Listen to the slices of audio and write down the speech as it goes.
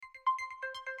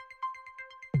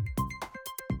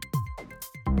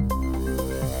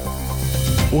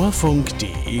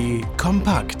Orfunk.de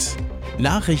kompakt.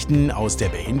 Nachrichten aus der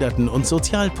Behinderten- und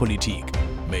Sozialpolitik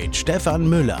mit Stefan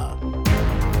Müller.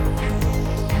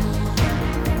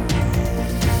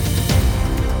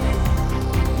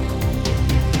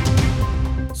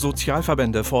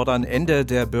 Sozialverbände fordern Ende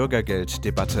der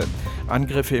Bürgergelddebatte.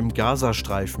 Angriffe im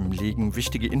Gazastreifen legen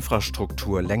wichtige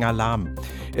Infrastruktur länger lahm.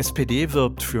 SPD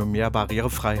wirbt für mehr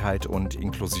Barrierefreiheit und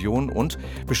Inklusion und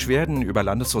Beschwerden über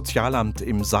Landessozialamt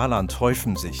im Saarland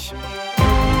häufen sich.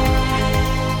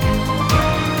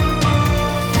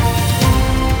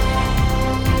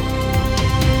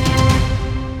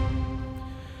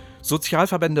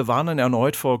 Sozialverbände warnen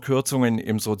erneut vor Kürzungen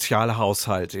im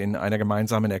Sozialhaushalt. In einer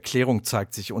gemeinsamen Erklärung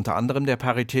zeigt sich unter anderem der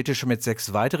Paritätische mit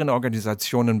 6 weiteren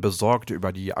Organisationen besorgt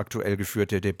über die aktuell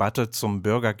geführte Debatte zum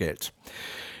Bürgergeld.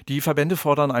 Die Verbände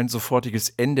fordern ein sofortiges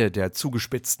Ende der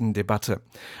zugespitzten Debatte.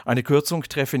 Eine Kürzung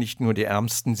treffe nicht nur die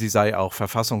Ärmsten, sie sei auch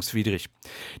verfassungswidrig.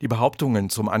 Die Behauptungen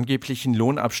zum angeblichen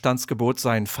Lohnabstandsgebot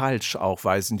seien falsch. Auch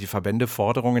weisen die Verbände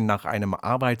Forderungen nach einem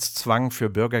Arbeitszwang für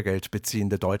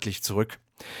Bürgergeldbeziehende deutlich zurück.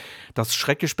 Das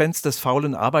Schreckgespenst des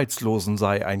faulen Arbeitslosen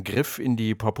sei ein Griff in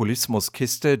die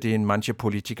Populismuskiste, den manche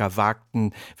Politiker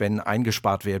wagten, wenn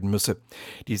eingespart werden müsse.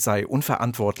 Dies sei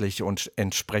unverantwortlich und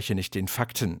entspreche nicht den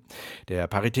Fakten. Der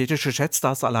Paritätische schätzt,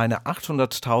 dass alleine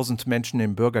 800.000 Menschen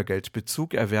im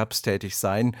Bürgergeldbezug erwerbstätig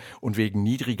seien und wegen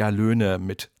niedriger Löhne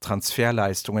mit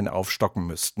Transferleistungen aufstocken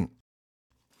müssten.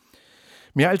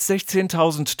 Mehr als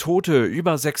 16.000 Tote,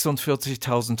 über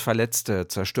 46.000 Verletzte,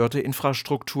 zerstörte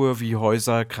Infrastruktur wie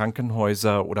Häuser,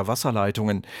 Krankenhäuser oder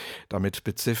Wasserleitungen. Damit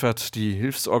beziffert die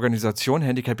Hilfsorganisation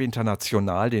Handicap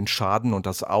International den Schaden und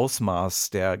das Ausmaß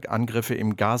der Angriffe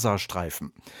im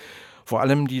Gazastreifen. Vor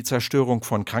allem die Zerstörung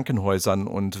von Krankenhäusern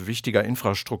und wichtiger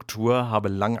Infrastruktur habe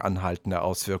lang anhaltende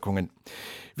Auswirkungen.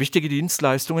 Wichtige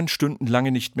Dienstleistungen stünden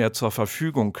lange nicht mehr zur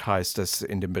Verfügung, heißt es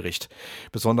in dem Bericht.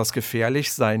 Besonders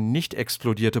gefährlich seien nicht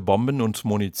explodierte Bomben und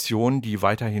Munition, die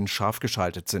weiterhin scharf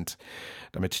geschaltet sind.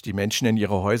 Damit die Menschen in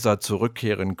ihre Häuser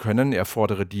zurückkehren können,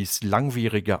 erfordere dies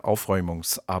langwierige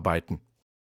Aufräumungsarbeiten.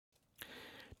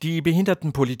 Die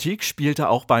Behindertenpolitik spielte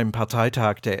auch beim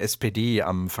Parteitag der SPD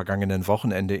am vergangenen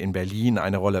Wochenende in Berlin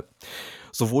eine Rolle.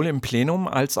 Sowohl im Plenum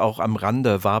als auch am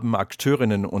Rande warben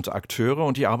Akteurinnen und Akteure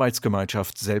und die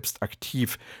Arbeitsgemeinschaft selbst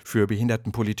aktiv für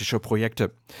behindertenpolitische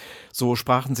Projekte. So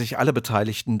sprachen sich alle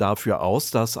Beteiligten dafür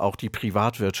aus, dass auch die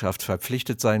Privatwirtschaft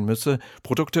verpflichtet sein müsse,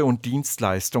 Produkte und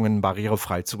Dienstleistungen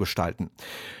barrierefrei zu gestalten.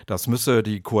 Das müsse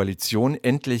die Koalition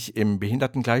endlich im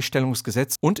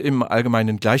Behindertengleichstellungsgesetz und im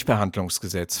Allgemeinen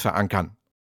Gleichbehandlungsgesetz verankern.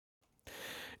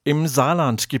 Im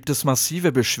Saarland gibt es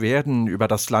massive Beschwerden über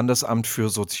das Landesamt für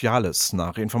Soziales.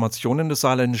 Nach Informationen des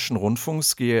Saarländischen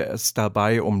Rundfunks gehe es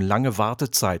dabei um lange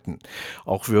Wartezeiten.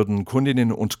 Auch würden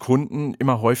Kundinnen und Kunden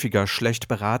immer häufiger schlecht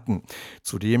beraten.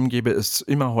 Zudem gebe es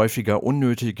immer häufiger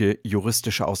unnötige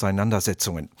juristische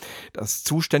Auseinandersetzungen. Das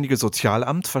zuständige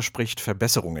Sozialamt verspricht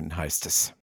Verbesserungen, heißt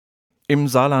es. Im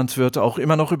Saarland wird auch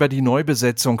immer noch über die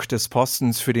Neubesetzung des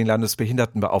Postens für den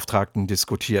Landesbehindertenbeauftragten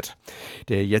diskutiert.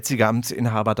 Der jetzige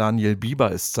Amtsinhaber Daniel Bieber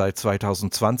ist seit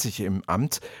 2020 im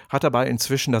Amt, hat dabei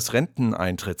inzwischen das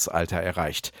Renteneintrittsalter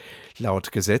erreicht.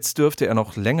 Laut Gesetz dürfte er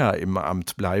noch länger im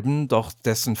Amt bleiben, doch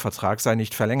dessen Vertrag sei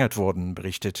nicht verlängert worden,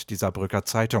 berichtet die Saarbrücker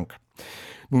Zeitung.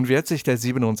 Nun wehrt sich der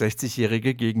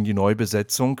 67-Jährige gegen die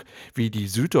Neubesetzung. Wie die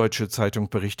Süddeutsche Zeitung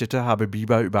berichtete, habe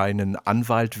Bieber über einen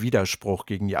Anwalt Widerspruch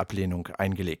gegen die Ablehnung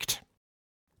eingelegt.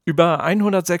 Über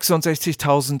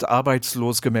 166.000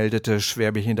 arbeitslos gemeldete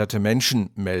schwerbehinderte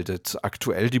Menschen meldet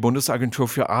aktuell die Bundesagentur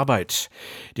für Arbeit.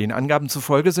 Den Angaben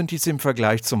zufolge sind dies im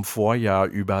Vergleich zum Vorjahr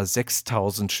über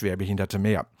 6.000 Schwerbehinderte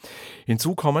mehr.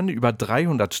 Hinzu kommen über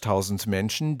 300.000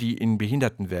 Menschen, die in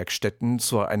Behindertenwerkstätten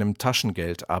zu einem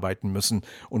Taschengeld arbeiten müssen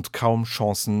und kaum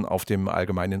Chancen auf dem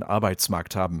allgemeinen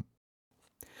Arbeitsmarkt haben.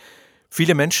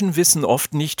 Viele Menschen wissen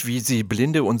oft nicht, wie sie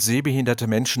blinde und sehbehinderte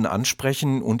Menschen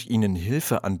ansprechen und ihnen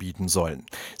Hilfe anbieten sollen.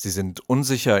 Sie sind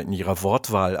unsicher in ihrer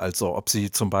Wortwahl, also ob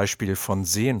sie zum Beispiel von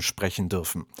Sehen sprechen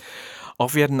dürfen.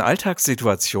 Auch werden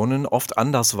Alltagssituationen oft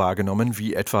anders wahrgenommen,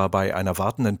 wie etwa bei einer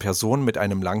wartenden Person mit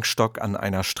einem Langstock an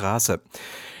einer Straße.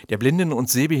 Der Blinden- und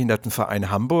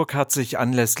Sehbehindertenverein Hamburg hat sich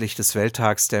anlässlich des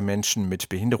Welttags der Menschen mit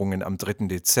Behinderungen am 3.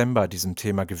 Dezember diesem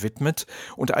Thema gewidmet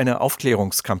und eine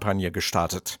Aufklärungskampagne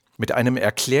gestartet. Mit einem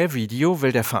Erklärvideo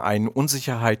will der Verein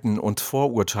Unsicherheiten und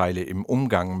Vorurteile im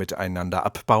Umgang miteinander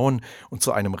abbauen und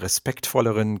zu einem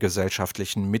respektvolleren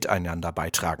gesellschaftlichen Miteinander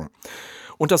beitragen.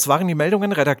 Und das waren die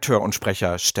Meldungen, Redakteur und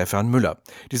Sprecher Stefan Müller.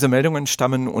 Diese Meldungen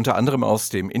stammen unter anderem aus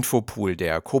dem Infopool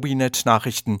der Kobinet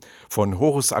Nachrichten von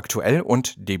Horus Aktuell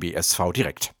und DBSV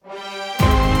Direkt.